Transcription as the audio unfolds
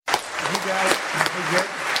Hey guys,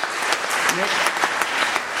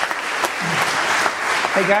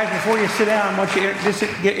 hey guys, before you sit down, I want you to just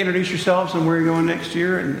introduce yourselves and where you're going next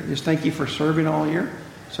year, and just thank you for serving all year.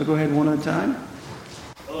 So go ahead one at a time.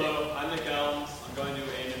 Hello, I'm Nick Elms. I'm going to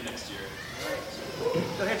A&M next year.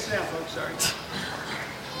 Go ahead, sit down, folks. Sorry.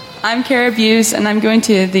 I'm Kara Buse, and I'm going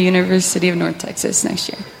to the University of North Texas next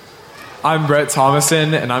year. I'm Brett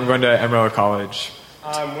Thomason, and I'm going to Emerald College.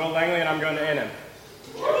 I'm Will Langley, and I'm going to A&M.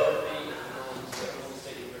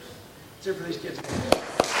 It's here for these kids.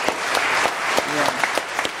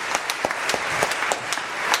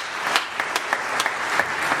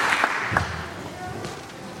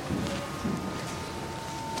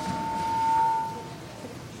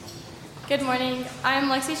 Good morning. I'm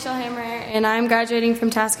Lexi Shellhammer, and I'm graduating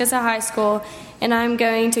from Tascasa High School, and I'm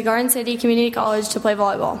going to Garden City Community College to play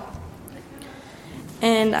volleyball.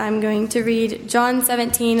 And I'm going to read John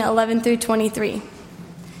 17:11 through 23.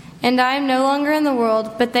 And I am no longer in the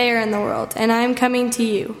world, but they are in the world, and I am coming to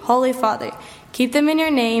you. Holy Father, keep them in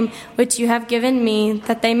your name, which you have given me,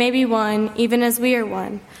 that they may be one, even as we are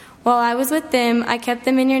one. While I was with them, I kept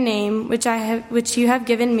them in your name, which you have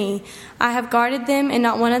given me. I have guarded them, and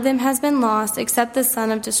not one of them has been lost, except the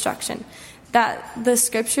son of destruction, that the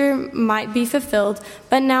scripture might be fulfilled.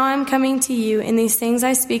 But now I am coming to you, and these things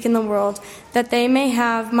I speak in the world, that they may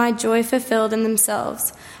have my joy fulfilled in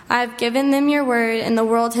themselves. I have given them your word, and the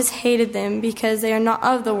world has hated them, because they are not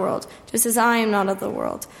of the world, just as I am not of the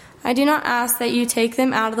world. I do not ask that you take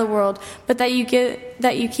them out of the world, but that you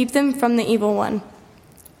keep them from the evil one.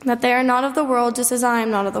 That they are not of the world, just as I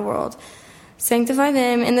am not of the world. Sanctify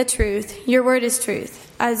them in the truth. Your word is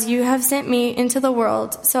truth. As you have sent me into the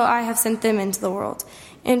world, so I have sent them into the world.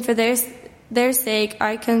 And for their sake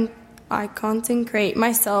I consecrate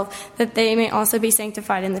myself, that they may also be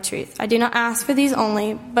sanctified in the truth. I do not ask for these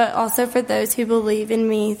only, but also for those who believe in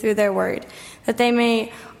me through their word, that they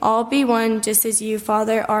may all be one, just as you,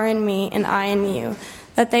 Father, are in me and I in you,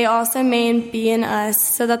 that they also may be in us,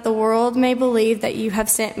 so that the world may believe that you have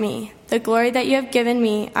sent me. The glory that you have given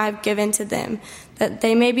me, I have given to them, that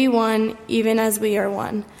they may be one, even as we are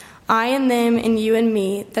one. I and them, and you and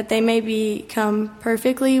me, that they may become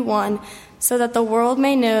perfectly one, so that the world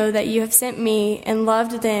may know that you have sent me and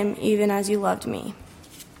loved them even as you loved me.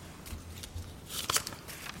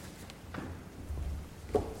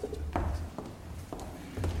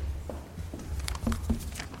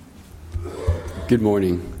 Good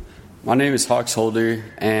morning. My name is Hawks Holder,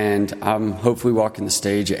 and I'm hopefully walking the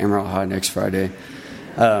stage at Emerald High next Friday,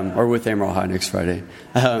 or with Emerald High next Friday.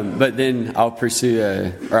 But then I'll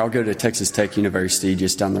I'll go to Texas Tech University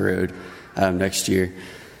just down the road next year.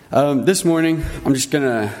 This morning, I'm just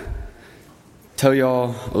gonna tell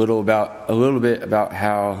y'all a little bit about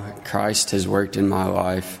how Christ has worked in my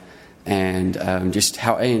life, and just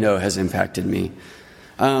how A&O has impacted me.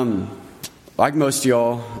 Like most of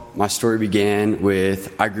y'all, my story began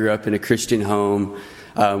with I grew up in a Christian home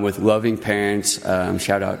with loving parents.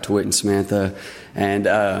 Shout out to Whit and Samantha, and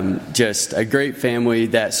just a great family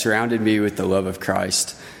that surrounded me with the love of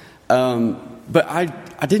Christ. But I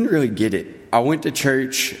didn't really get it. I went to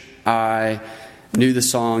church. I knew the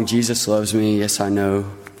song, Jesus Loves Me, Yes I Know,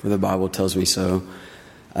 for the Bible tells me so.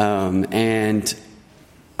 And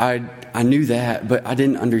I knew that, but I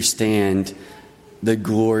didn't understand the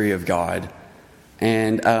glory of God.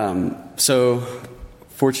 And so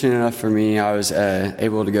fortunate enough for me, I was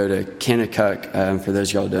able to go to Kanakuk. For those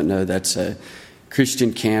of y'all who don't know, that's a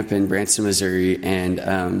Christian camp in Branson, Missouri.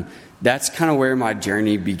 And that's kind of where my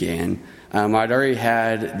journey began. I'd already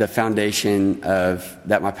had the foundation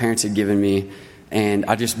that my parents had given me, and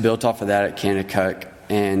I just built off of that at Kanakuk.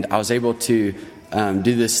 And I was able to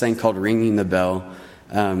do this thing called ringing the bell.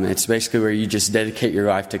 It's basically where you just dedicate your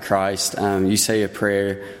life to Christ. You say a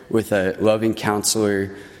prayer with a loving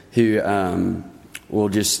counselor who will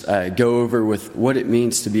just go over with what it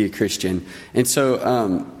means to be a Christian. And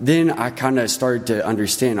so then I kind of started to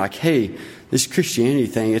understand, like, hey, this Christianity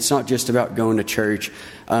thing, it's not just about going to church.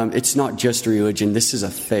 It's not just a religion. This is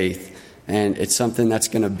a faith. And it's something that's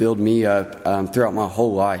going to build me up throughout my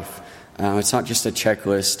whole life. It's not just a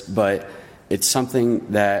checklist, but it's something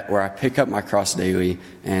where I pick up my cross daily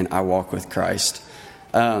and I walk with Christ.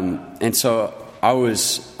 And so I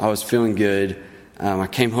was feeling good. I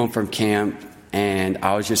came home from camp and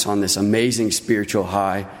I was just on this amazing spiritual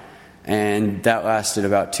high. And that lasted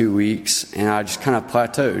about 2 weeks and I just kind of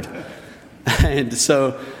plateaued. And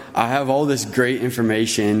so I have all this great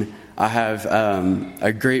information. I have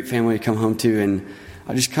a great family to come home to. And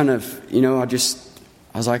I just kind of,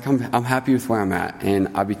 I was like, I'm happy with where I'm at,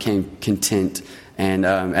 and I became content. And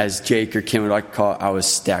as Jake or Kim would like to call it, I was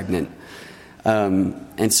stagnant.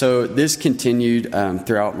 And so this continued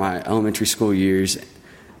throughout my elementary school years.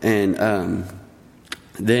 And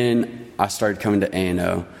then I started coming to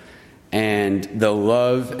A&O. And the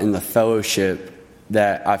love and the fellowship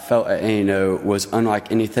that I felt at A&O was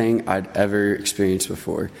unlike anything I'd ever experienced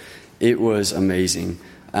before. It was amazing.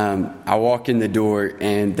 I walk in the door,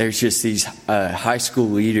 and there's just these high school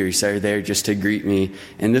leaders that are there just to greet me.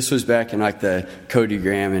 And this was back in like the Cody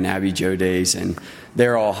Graham and Abby Joe days, and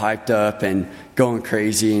they're all hyped up and going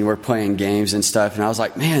crazy, and we're playing games and stuff. And I was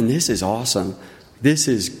like, man, this is awesome. This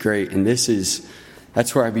is great. And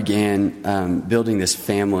that's where I began building this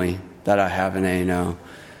family that I have in A&O.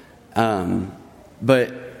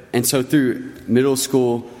 And so through middle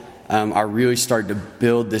school, I really started to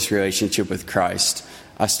build this relationship with Christ.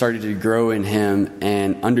 I started to grow in Him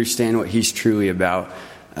and understand what He's truly about.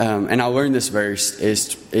 And I learned this verse.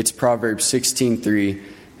 It's Proverbs 16:3.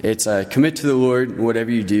 It's commit to the Lord in whatever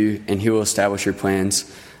you do, and He will establish your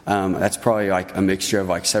plans. That's probably like a mixture of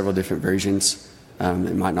like several different versions.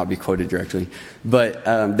 It might not be quoted directly, but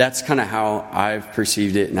that's kind of how I've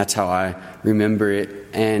perceived it, and that's how I remember it.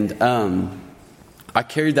 And I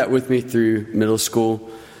carried that with me through middle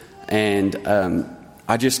school, and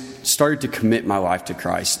I just started to commit my life to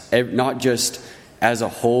Christ, not just as a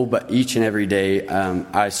whole, but each and every day.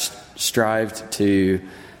 I strived to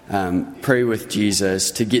pray with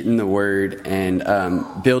Jesus, to get in the Word, and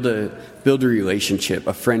build a relationship,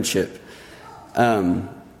 a friendship.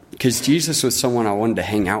 Because Jesus was someone I wanted to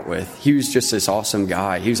hang out with. He was just this awesome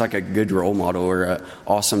guy. He was like a good role model or an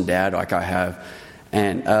awesome dad like I have.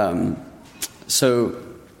 And so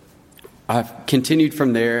I've continued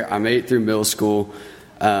from there. I made it through middle school.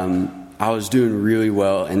 I was doing really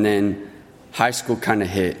well. And then high school kind of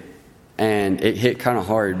hit. And it hit kind of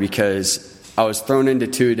hard because I was thrown into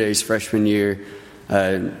two-a-days freshman year.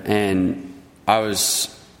 And I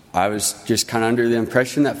was just kind of under the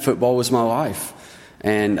impression that football was my life.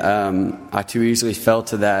 And I too easily fell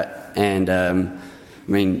to that. And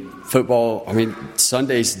football,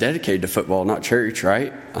 Sunday's dedicated to football, not church,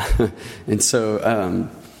 right? And so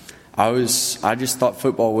I just thought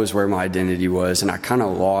football was where my identity was, and I kind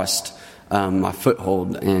of lost my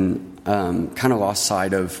foothold and kind of lost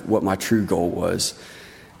sight of what my true goal was.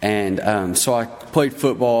 And so I played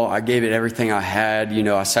football. I gave it everything I had.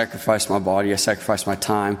 I sacrificed my body. I sacrificed my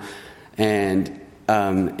time. And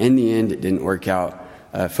in the end, it didn't work out.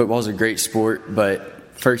 Football is a great sport,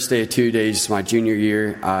 but first day of 2 days, my junior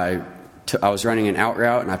year, I was running an out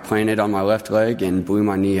route, and I planted on my left leg and blew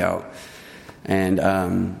my knee out. And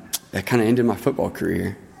that kind of ended my football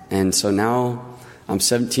career. And so now I'm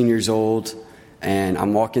 17 years old, and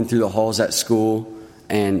I'm walking through the halls at school,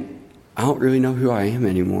 and I don't really know who I am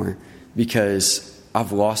anymore because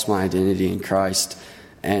I've lost my identity in Christ.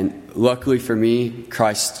 And luckily for me,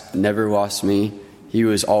 Christ never lost me. He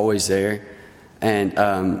was always there. And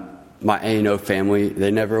my A&O family, they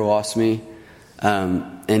never lost me.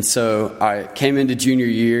 And so I came into junior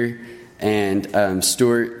year, and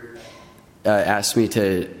Stuart asked me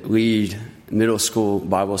to lead middle school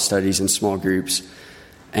Bible studies in small groups.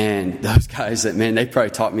 And those guys, they probably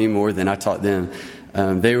taught me more than I taught them.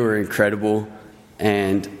 They were incredible.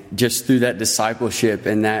 And just through that discipleship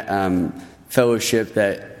and that fellowship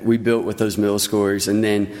that we built with those middle schoolers, and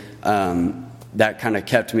then that kind of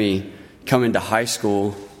kept me coming to high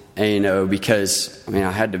school, because I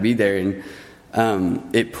had to be there, and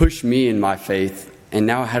it pushed me in my faith, and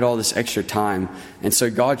now I had all this extra time. And so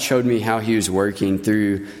God showed me how He was working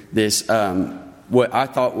through this, what I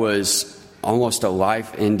thought was almost a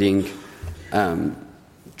life-ending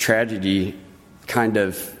tragedy.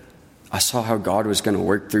 I saw how God was going to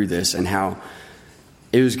work through this and how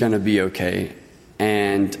it was going to be okay.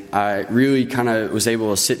 And I really kind of was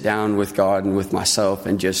able to sit down with God and with myself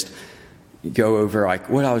and just go over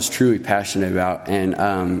what I was truly passionate about.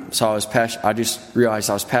 And so I just realized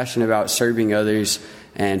I was passionate about serving others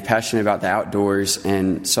and passionate about the outdoors.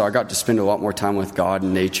 And so I got to spend a lot more time with God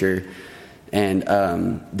and nature. And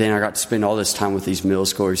then I got to spend all this time with these middle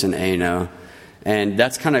schoolers in A&O. And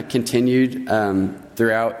that's kind of continued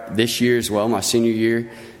throughout this year as well, my senior year,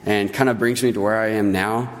 and kind of brings me to where I am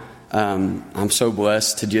now. I'm so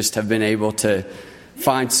blessed to just have been able to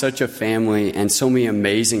find such a family and so many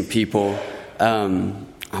amazing people.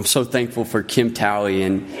 I'm so thankful for Kim Talley,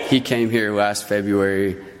 and he came here last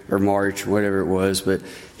February or March, whatever it was, but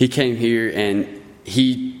he came here and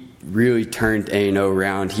he really turned A&O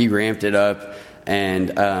around. He ramped it up, and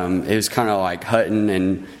it was kind of like Hutton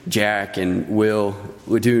and Jack and Will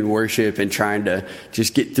were doing worship and trying to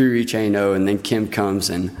just get through each A&O, and then Kim comes,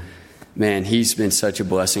 and man, he's been such a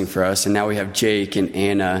blessing for us. And now we have Jake and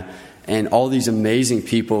Anna and all these amazing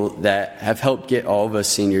people that have helped get all of us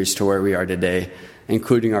seniors to where we are today,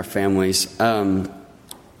 including our families. And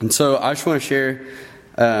so I just want to share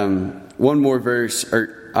one more verse,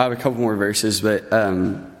 or I have a couple more verses, but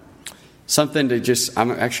something to just,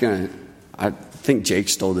 I'm actually going to, I think Jake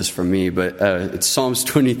stole this from me, but it's Psalms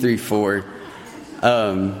 23:4.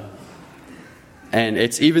 And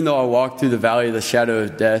it's, even though I walk through the valley of the shadow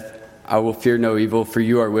of death, I will fear no evil, for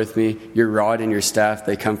you are with me. Your rod and your staff,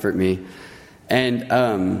 they comfort me. And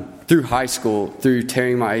through high school, through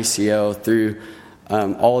tearing my ACL, through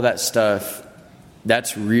all of that stuff,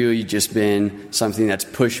 that's really just been something that's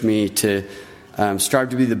pushed me to strive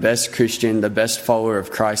to be the best Christian, the best follower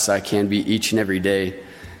of Christ I can be each and every day.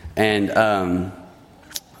 And I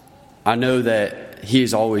know that He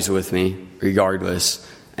is always with me, regardless.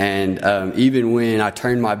 And even when I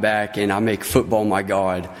turn my back and I make football my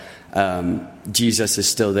God, Jesus is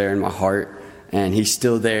still there in my heart, and He's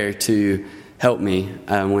still there to help me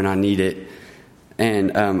when I need it.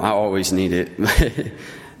 And I always need it.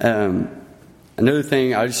 Another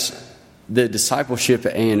thing, the discipleship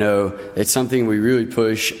at A&O, it's something we really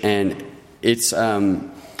push, and it's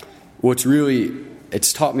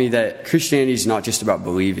it's taught me that Christianity is not just about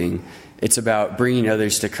believing. It's about bringing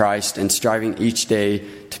others to Christ and striving each day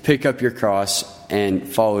to pick up your cross and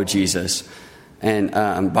follow Jesus. And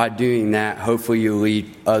by doing that, hopefully you'll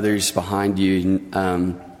lead others behind you,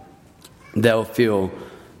 and they'll feel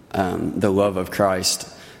the love of Christ.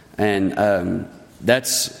 And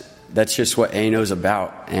that's just what A&O is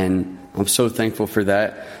about, and I'm so thankful for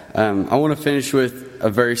that. I want to finish with a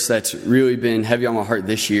verse that's really been heavy on my heart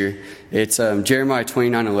this year. It's Jeremiah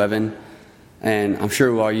 29:11. And I'm sure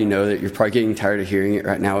a lot of you know that you're probably getting tired of hearing it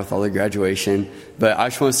right now with all the graduation. But I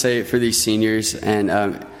just want to say it for these seniors. And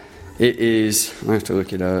it is, I have to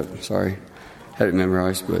look it up. Sorry. I had it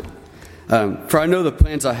memorized. But for I know the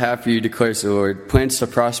plans I have for you, declares the Lord. Plans to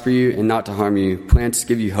prosper you and not to harm you. Plans to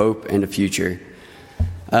give you hope and a future.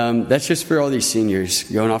 That's just for all these seniors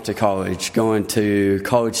going off to college, going to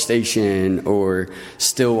College Station or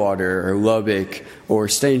Stillwater or Lubbock or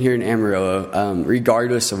staying here in Amarillo.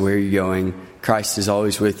 Regardless of where you're going, Christ is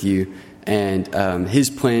always with you, and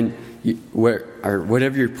His plan,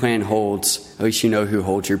 whatever your plan holds, at least you know who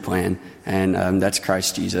holds your plan, and that's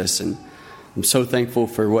Christ Jesus. And I'm so thankful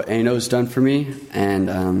for what A&O's done for me,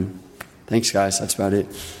 and thanks, guys. That's about it.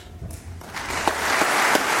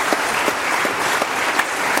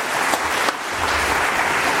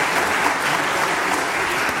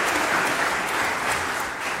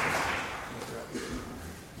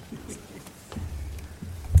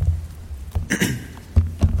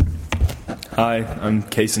 Hi, I'm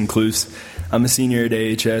Kason Cluse. I'm a senior at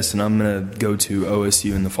AHS, and I'm going to go to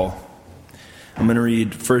OSU in the fall. I'm going to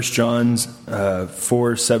read 1 John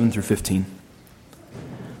 4:7-15.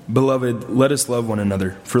 Beloved, let us love one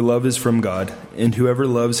another, for love is from God, and whoever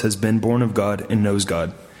loves has been born of God and knows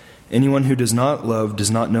God. Anyone who does not love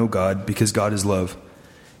does not know God, because God is love.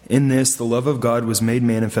 In this, the love of God was made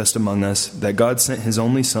manifest among us, that God sent His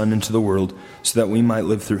only Son into the world, so that we might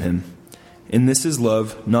live through Him. And this is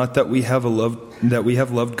love, not that we have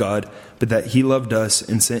loved God, but that He loved us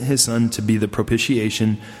and sent His Son to be the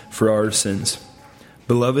propitiation for our sins.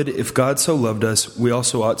 Beloved, if God so loved us, we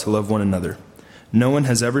also ought to love one another. No one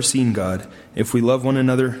has ever seen God. If we love one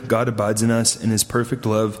another, God abides in us, and His perfect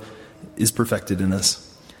love is perfected in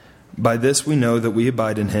us. By this we know that we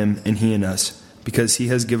abide in Him and He in us, because He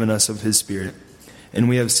has given us of His Spirit. And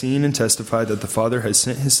we have seen and testified that the Father has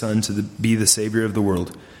sent His Son to be the Savior of the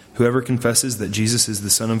world. Whoever confesses that Jesus is the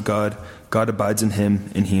Son of God, God abides in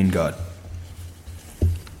him, and He in God.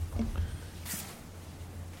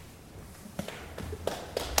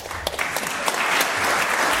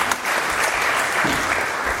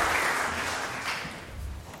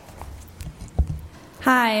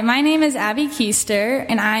 Hi, my name is Abby Keister,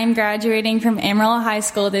 and I am graduating from Amarillo High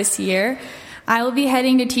School this year. I will be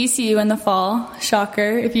heading to TCU in the fall.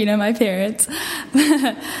 Shocker, if you know my parents.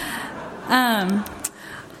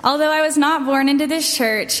 Although I was not born into this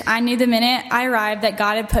church, I knew the minute I arrived that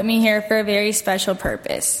God had put me here for a very special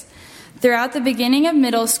purpose. Throughout the beginning of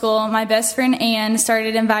middle school, my best friend Ann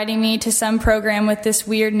started inviting me to some program with this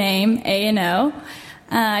weird name, A&O.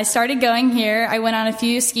 I started going here. I went on a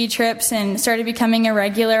few ski trips and started becoming a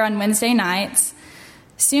regular on Wednesday nights.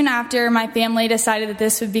 Soon after, my family decided that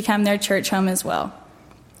this would become their church home as well.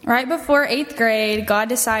 Right before 8th grade, God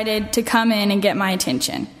decided to come in and get my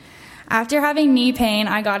attention. After having knee pain,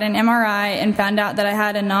 I got an MRI and found out that I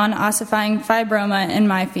had a non-ossifying fibroma in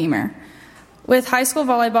my femur. With high school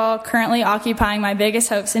volleyball currently occupying my biggest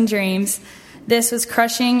hopes and dreams, this was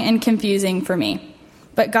crushing and confusing for me.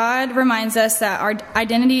 But God reminds us that our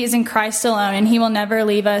identity is in Christ alone, and he will never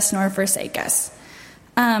leave us nor forsake us.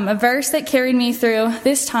 A verse that carried me through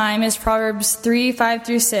this time is Proverbs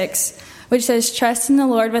 3:5-6, which says, "Trust in the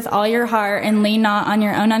Lord with all your heart and lean not on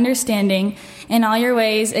your own understanding. In all your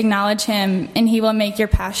ways acknowledge him, and he will make your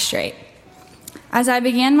path straight." As I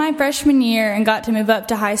began my freshman year and got to move up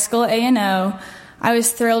to high school A&O, I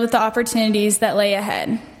was thrilled with the opportunities that lay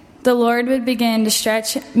ahead. The Lord would begin to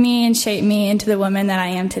stretch me and shape me into the woman that I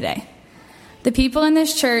am today. The people in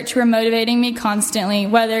this church were motivating me constantly,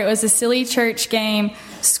 whether it was a silly church game,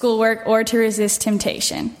 schoolwork, or to resist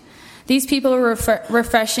temptation. These people were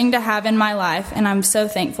refreshing to have in my life, and I'm so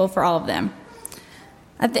thankful for all of them.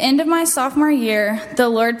 At the end of my sophomore year, the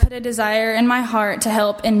Lord put a desire in my heart to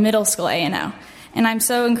help in middle school A&O, and I'm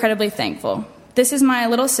so incredibly thankful. This is my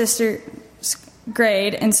little sister's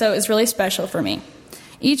grade, and so it was really special for me.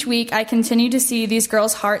 Each week, I continue to see these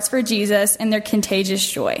girls' hearts for Jesus and their contagious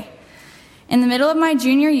joy. In the middle of my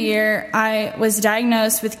junior year, I was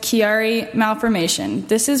diagnosed with Chiari malformation.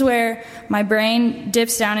 This is where my brain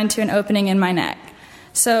dips down into an opening in my neck.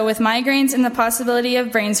 So with migraines and the possibility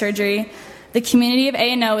of brain surgery, the community of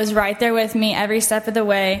A&O was right there with me every step of the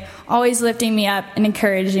way, always lifting me up and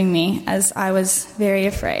encouraging me as I was very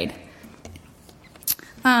afraid.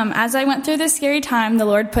 As I went through this scary time, the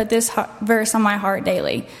Lord put this verse on my heart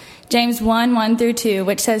daily. James 1:1-2,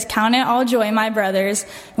 which says, "Count it all joy, my brothers,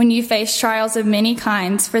 when you face trials of many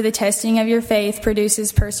kinds, for the testing of your faith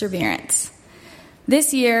produces perseverance."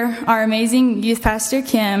 This year, our amazing youth pastor,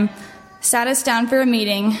 Kim, sat us down for a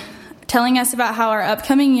meeting, telling us about how our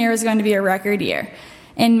upcoming year was going to be a record year.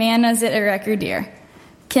 And man, was it a record year.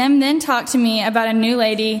 Kim then talked to me about a new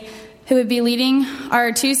lady who would be leading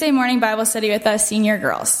our Tuesday morning Bible study with us senior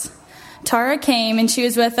girls. Tara came, and she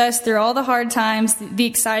was with us through all the hard times, the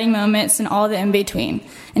exciting moments, and all the in-between.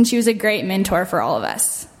 And she was a great mentor for all of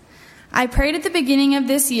us. I prayed at the beginning of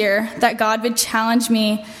this year that God would challenge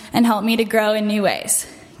me and help me to grow in new ways.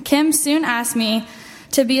 Kim soon asked me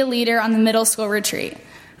to be a leader on the middle school retreat.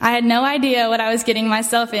 I had no idea what I was getting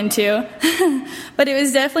myself into, but it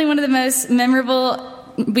was definitely one of the most memorable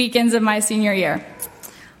weekends of my senior year.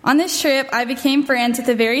 On this trip, I became friends with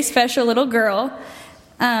a very special little girl.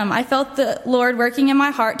 I felt the Lord working in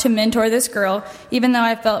my heart to mentor this girl, even though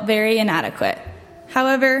I felt very inadequate.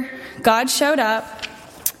 However, God showed up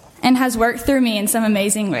and has worked through me in some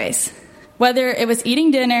amazing ways. Whether it was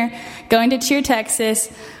eating dinner, going to Cheer Texas,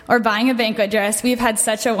 or buying a banquet dress, we've had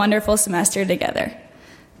such a wonderful semester together.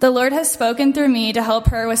 The Lord has spoken through me to help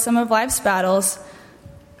her with some of life's battles,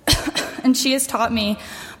 and she has taught me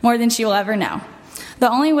more than she will ever know.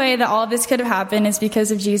 The only way that all of this could have happened is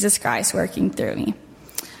because of Jesus Christ working through me.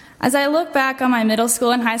 As I look back on my middle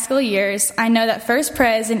school and high school years, I know that First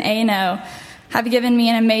Pres and A&O have given me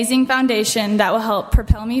an amazing foundation that will help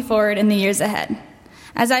propel me forward in the years ahead.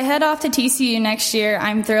 As I head off to TCU next year,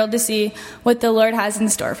 I'm thrilled to see what the Lord has in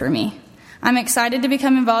store for me. I'm excited to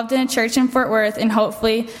become involved in a church in Fort Worth and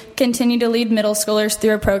hopefully continue to lead middle schoolers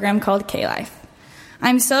through a program called K-Life.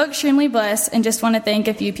 I'm so extremely blessed and just want to thank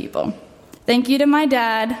a few people. Thank you to my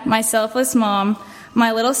dad, my selfless mom,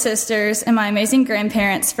 my little sisters, and my amazing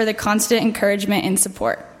grandparents for the constant encouragement and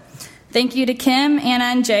support. Thank you to Kim, Anna,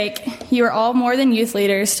 and Jake. You are all more than youth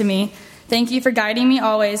leaders to me. Thank you for guiding me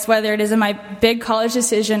always, whether it is in my big college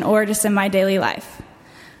decision or just in my daily life.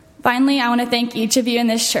 Finally, I want to thank each of you in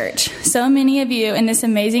this church. So many of you in this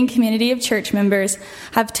amazing community of church members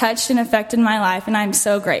have touched and affected my life, and I'm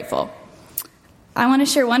so grateful. I want to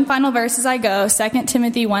share one final verse as I go, 2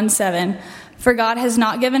 Timothy 1:7. For God has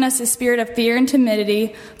not given us a spirit of fear and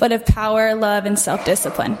timidity, but of power, love, and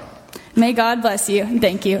self-discipline. May God bless you, and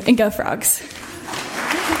thank you, and go Frogs.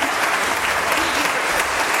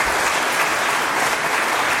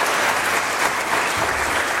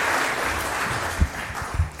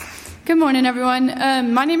 Good morning, everyone.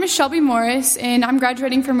 My name is Shelby Morris, and I'm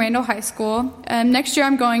graduating from Randall High School. Next year,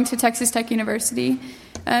 I'm going to Texas Tech University.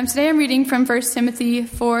 Today, I'm reading from 1 Timothy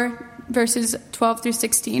 4, verses 12 through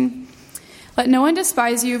 16. Let no one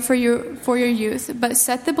despise you for your youth, but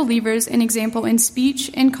set the believers an example in speech,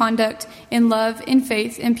 in conduct, in love, in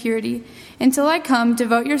faith, in purity. Until I come,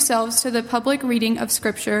 devote yourselves to the public reading of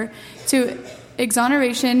Scripture, to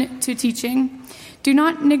exoneration, to teaching. Do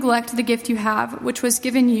not neglect the gift you have, which was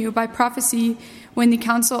given you by prophecy when the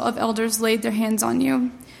council of elders laid their hands on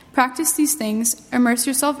you. Practice these things, immerse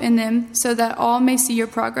yourself in them, so that all may see your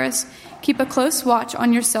progress. Keep a close watch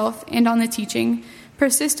on yourself and on the teaching.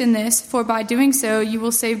 Persist in this, for by doing so, you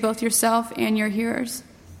will save both yourself and your hearers.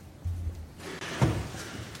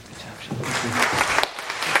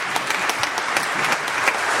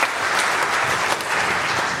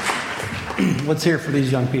 Let's hear it for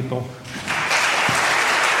these young people.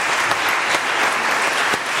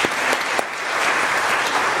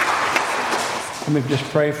 Let me just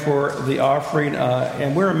pray for the offering.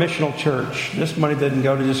 And we're a missional church. This money doesn't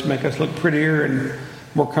go to just make us look prettier and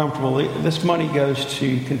more comfortable. This money goes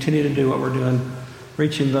to continue to do what we're doing,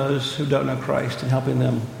 reaching those who don't know Christ and helping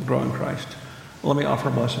them grow in Christ. Let me offer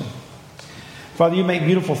a blessing. Father, you make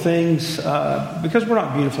beautiful things because we're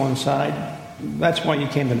not beautiful inside. That's why you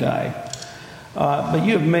came to die. But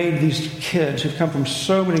you have made these kids who've come from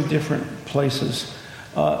so many different places,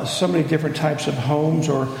 so many different types of homes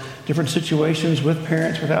or different situations with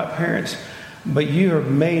parents, without parents. But you have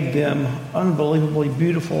made them unbelievably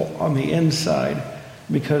beautiful on the inside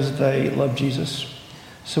because they love Jesus.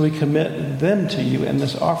 So we commit them to you and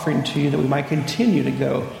this offering to you that we might continue to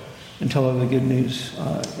go and tell them the good news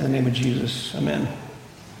in the name of Jesus. Amen.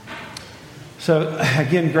 So,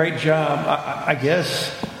 again, great job. I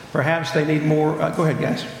guess perhaps they need more. Go ahead,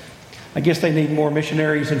 guys. I guess they need more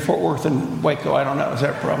missionaries in Fort Worth and Waco. I don't know. Is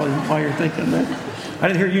that probably why you're thinking that? I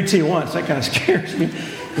didn't hear UT once. That kind of scares me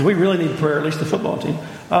because we really need prayer, at least the football team.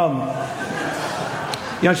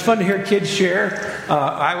 It's fun to hear kids share.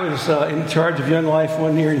 I was in charge of Young Life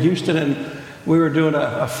one year in Houston, and we were doing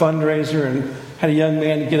a fundraiser and had a young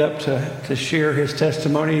man get up to share his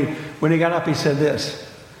testimony. When he got up, he said this.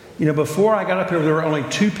 Before I got up here, there were only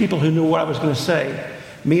two people who knew what I was going to say,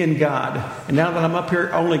 me and God. And now that I'm up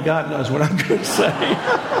here, only God knows what I'm going to say.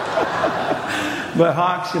 But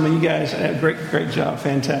Hawks, you guys, great job.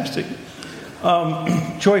 Fantastic.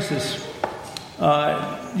 Choices.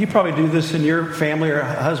 You probably do this in your family or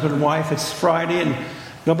husband and wife. It's Friday and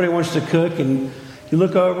nobody wants to cook. And you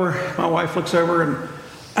look over, my wife looks over and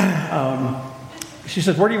she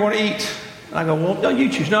says, where do you want to eat? And I go, well, no, you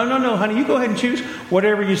choose. No, honey, you go ahead and choose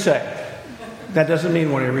whatever you say. That doesn't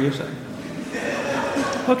mean whatever you say.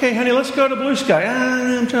 Okay, honey, let's go to Blue Sky.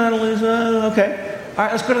 I'm trying to lose. Okay. All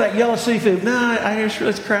right, let's go to that yellow seafood. No, I hear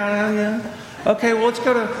it's crowded. Yeah. Okay, well, let's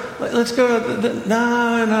go to no.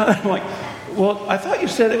 I'm like, well, I thought you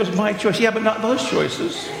said it was my choice. Yeah, but not those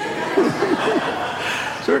choices.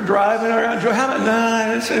 So we're driving around. How about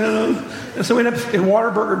no? And so we end up in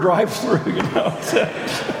Whataburger drive-through.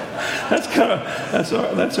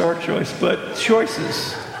 That's our choice. But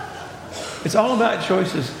choices. It's all about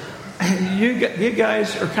choices. You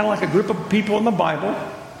guys are kind of like a group of people in the Bible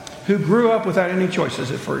who grew up without any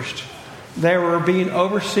choices at first. They were being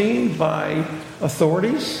overseen by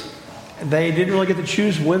authorities. They didn't really get to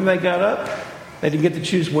choose when they got up. They didn't get to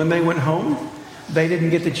choose when they went home. They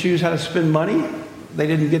didn't get to choose how to spend money. They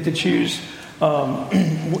didn't get to choose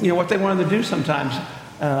what they wanted to do sometimes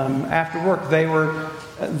after work. They were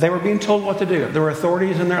being told what to do. There were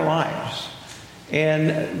authorities in their lives.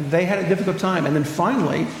 And they had a difficult time. And then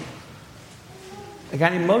finally, a guy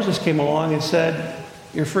named Moses came along and said,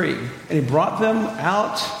 you're free. And he brought them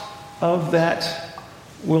out of that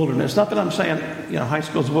wilderness. Not that I'm saying, high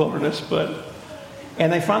school's wilderness,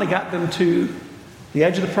 and they finally got them to the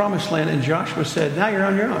edge of the promised land. And Joshua said, now you're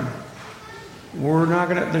on your own. We're not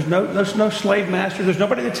going to, there's no slave master. There's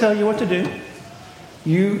nobody to tell you what to do.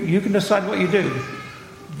 You can decide what you do.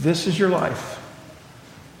 This is your life.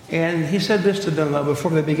 And he said this to them, though,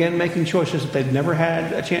 before they began making choices that they'd never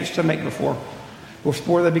had a chance to make before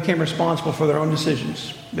they became responsible for their own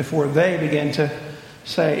decisions, before they began to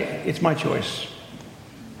say, it's my choice.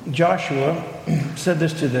 Joshua said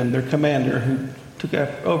this to them, their commander who took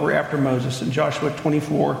over after Moses, in Joshua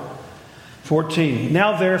 24:14.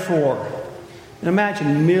 Now therefore, and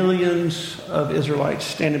imagine millions of Israelites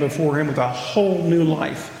standing before him with a whole new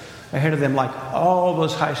life ahead of them, like all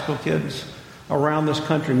those high school kids around this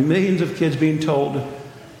country, millions of kids being told,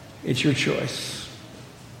 it's your choice.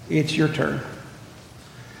 It's your turn.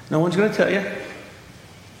 No one's going to tell you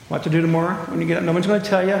what to do tomorrow when you get up. No one's going to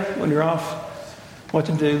tell you when you're off what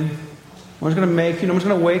to do. No one's going to make you. No one's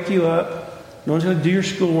going to wake you up. No one's going to do your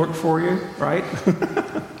schoolwork for you, right?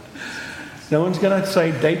 No one's going to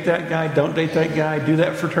say, date that guy, don't date that guy, do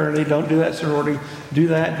that fraternity, don't do that sorority, do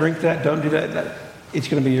that, drink that, don't do that. It's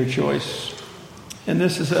going to be your choice. And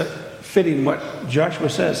this is fitting what Joshua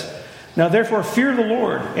says. Now, therefore, fear the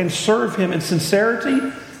Lord and serve him in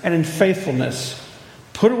sincerity and in faithfulness.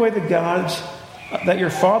 Put away the gods that your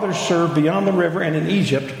fathers served beyond the river and in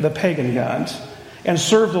Egypt, the pagan gods, and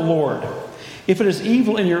serve the Lord. If it is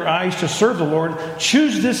evil in your eyes to serve the Lord,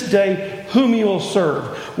 choose this day whom you will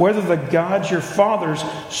serve, whether the gods your fathers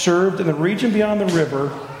served in the region beyond the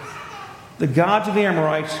river, the gods of the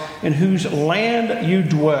Amorites, in whose land you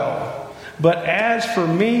dwell. But as for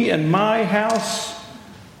me and my house,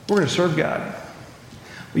 we're going to serve God.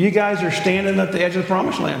 Well, you guys are standing at the edge of the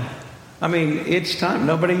promised land. I mean, it's time.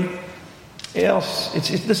 Nobody else.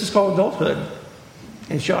 This is called adulthood.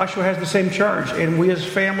 And Joshua has the same charge. And we as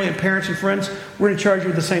family and parents and friends, we're in charge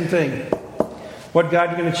with the same thing. What God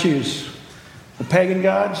are you going to choose? The pagan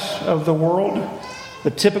gods of the world?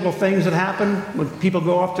 The typical things that happen when people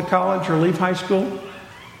go off to college or leave high school?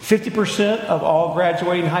 50% of all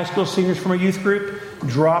graduating high school seniors from a youth group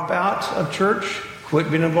drop out of church, quit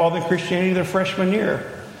being involved in Christianity their freshman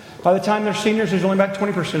year. By the time they're seniors, there's only about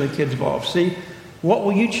 20% of the kids involved. See, what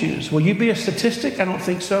will you choose? Will you be a statistic? I don't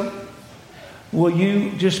think so. Will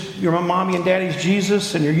you just, your mommy and daddy's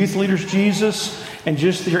Jesus and your youth leader's Jesus and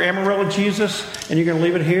just your Amarillo Jesus, and you're going to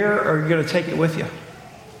leave it here, or are you going to take it with you?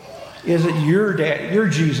 Is it your dad, your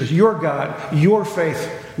Jesus, your God, your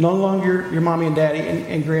faith? No longer your mommy and daddy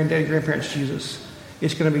and granddaddy, grandparents' Jesus.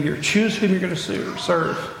 It's going to be your choose whom you're going to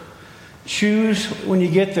serve. Choose when you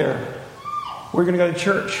get there. Where you're going to go to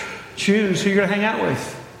church. Choose who you're going to hang out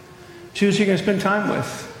with. Choose who you're going to spend time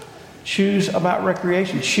with. Choose about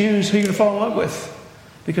recreation. Choose who you're going to fall in love with.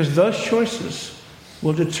 Because those choices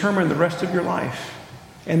will determine the rest of your life.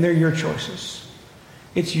 And they're your choices.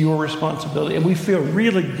 It's your responsibility. And we feel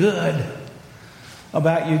really good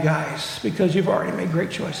about you guys because you've already made great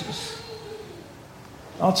choices.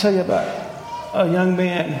 I'll tell you about a young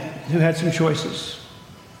man who had some choices.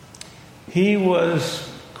 He was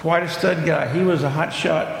quite a stud guy. He was a hot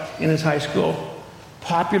shot in his high school.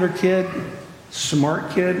 Popular kid,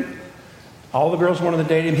 smart kid. All the girls wanted to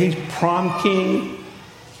date him. He's prom king.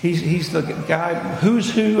 He's the guy, who's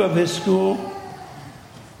who of his school.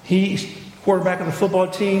 He's quarterback of the football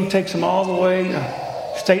team, takes them all the way.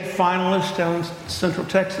 State finalist down in Central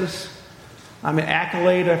Texas. I mean,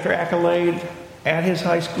 accolade after accolade at his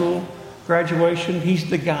high school graduation. He's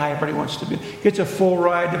the guy everybody wants to be. Gets a full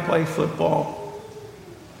ride to play football.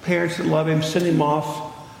 Parents that love him send him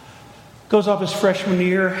off. Goes off his freshman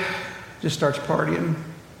year, just starts partying.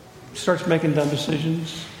 Starts making dumb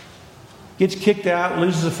decisions. Gets kicked out,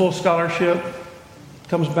 loses a full scholarship.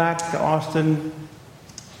 Comes back to Austin.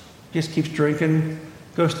 Just keeps drinking.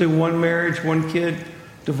 Goes through one marriage, one kid.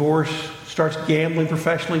 Divorce, starts gambling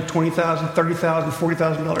professionally, $20,000, $30,000,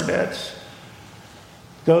 $40,000 debts.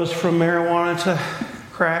 Goes from marijuana to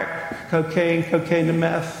crack, cocaine to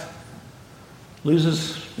meth.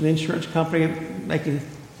 Loses an insurance company making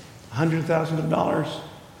hundreds of thousands of dollars.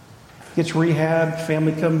 Gets rehab,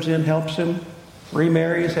 family comes in, helps him.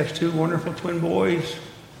 Remarries, has 2 wonderful twin boys.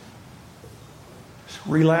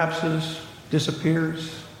 Relapses,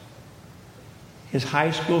 disappears. His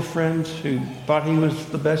high school friends who thought he was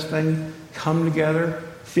the best thing come together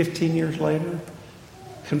 15 years later,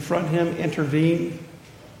 confront him, intervene,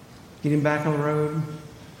 get him back on the road.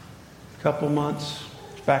 A couple of months,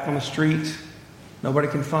 he's back on the street. Nobody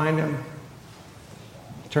can find him.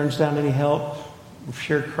 Turns down any help. We've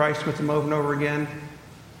shared Christ with him over and over again.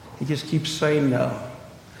 He just keeps saying no.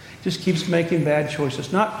 Just keeps making bad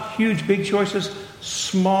choices. Not huge, big choices.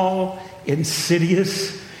 Small,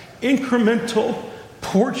 insidious, incremental,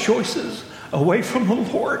 poor choices away from the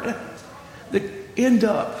Lord that end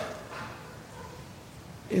up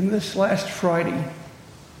in this last Friday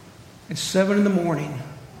at 7 a.m,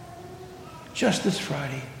 just this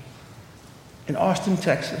Friday, in Austin,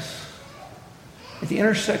 Texas, at the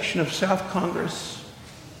intersection of South Congress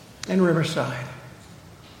and Riverside,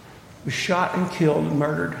 was shot and killed and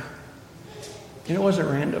murdered. And it wasn't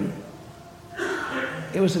random.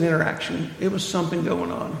 It was an interaction. It was something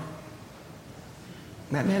going on.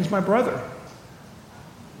 That man's my brother.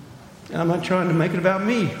 And I'm not trying to make it about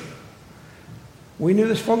me. We knew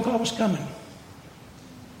this phone call was coming.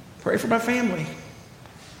 Pray for my family.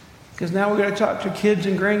 Because now we've got to talk to kids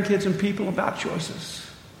and grandkids and people about choices.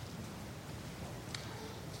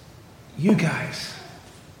 You guys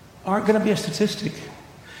aren't going to be a statistic.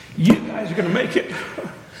 You guys are going to make it.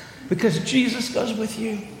 Because Jesus goes with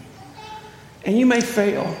you. And you may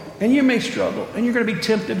fail. And you may struggle. And you're going to be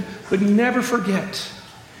tempted. But never forget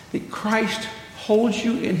that Christ holds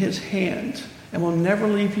you in his hand and will never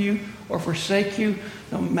leave you or forsake you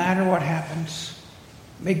no matter what happens.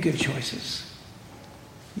 Make good choices.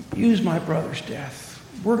 Use my brother's death.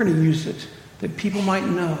 We're going to use it that people might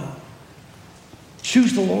know.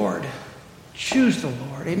 Choose the Lord. Choose the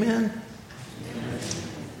Lord. Amen?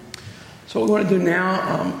 So what we want to do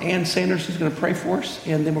now, Ann Sanders is going to pray for us,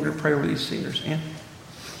 and then we're going to pray over these singers. Ann?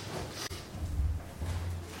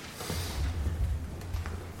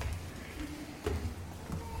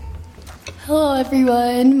 Hello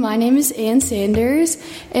everyone, my name is Ann Sanders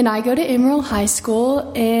and I go to Amarillo High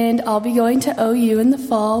School and I'll be going to OU in the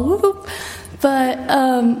fall. Woo-hoo.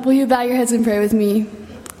 But will you bow your heads and pray with me?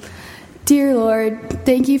 Dear Lord,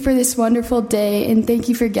 thank you for this wonderful day and thank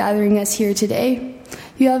you for gathering us here today.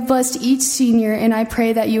 You have blessed each senior, and I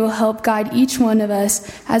pray that you will help guide each one of us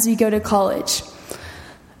as we go to college.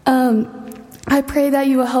 I pray that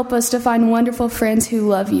you will help us to find wonderful friends who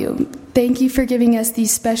love you. Thank you for giving us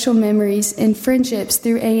these special memories and friendships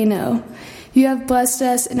through A&O. You have blessed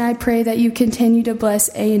us, and I pray that you continue to bless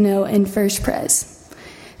A&O and First Pres.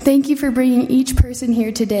 Thank you for bringing each person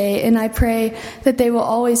here today, and I pray that they will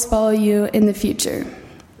always follow you in the future.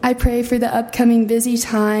 I pray for the upcoming busy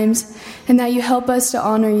times, and that you help us to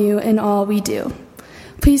honor you in all we do.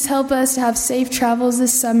 Please help us to have safe travels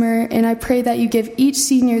this summer, and I pray that you give each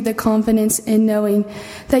senior the confidence in knowing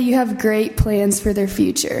that you have great plans for their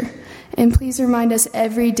future. And please remind us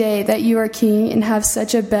every day that you are King and have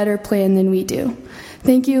such a better plan than we do.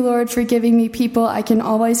 Thank you, Lord, for giving me people I can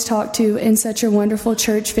always talk to in such a wonderful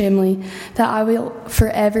church family that I will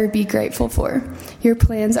forever be grateful for. Your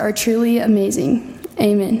plans are truly amazing.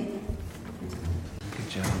 Amen. Good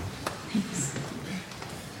job.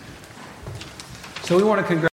 So we want to congratulate